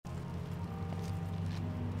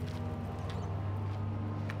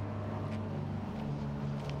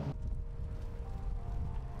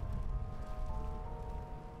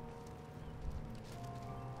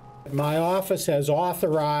My office has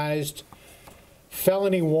authorized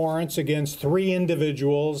felony warrants against 3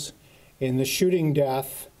 individuals in the shooting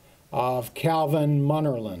death of Calvin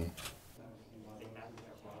Munerlyn.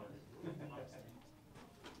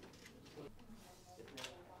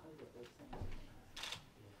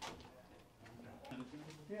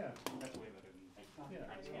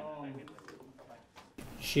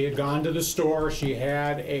 She had gone to the store. She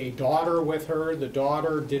had a daughter with her. The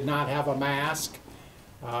daughter did not have a mask.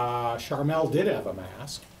 Sharmel did have a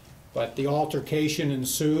mask, but the altercation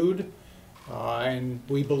ensued, and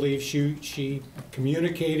we believe she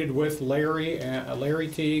communicated with Larry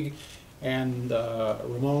Teague and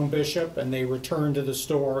Ramon Bishop, and they returned to the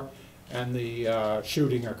store, and the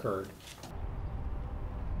shooting occurred.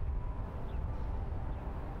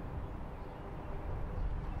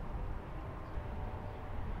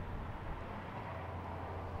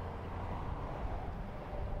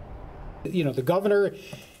 You know, the governor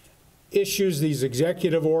issues these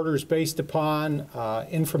executive orders based upon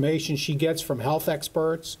information she gets from health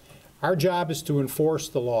experts. Our job is to enforce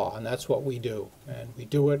the law, and that's what we do. And we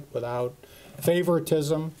do it without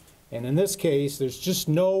favoritism. And in this case, there's just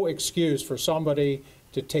no excuse for somebody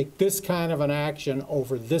to take this kind of an action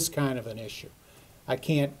over this kind of an issue. I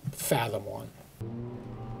can't fathom one.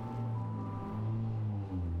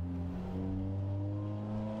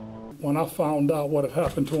 When I found out what had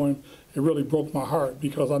happened to him, it really broke my heart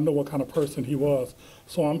because I know what kind of person he was.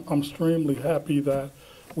 So I'm extremely happy that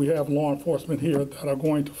we have law enforcement here that are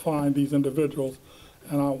going to find these individuals,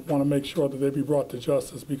 and I want to make sure that they be brought to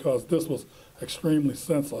justice because this was extremely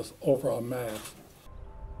senseless over a mask.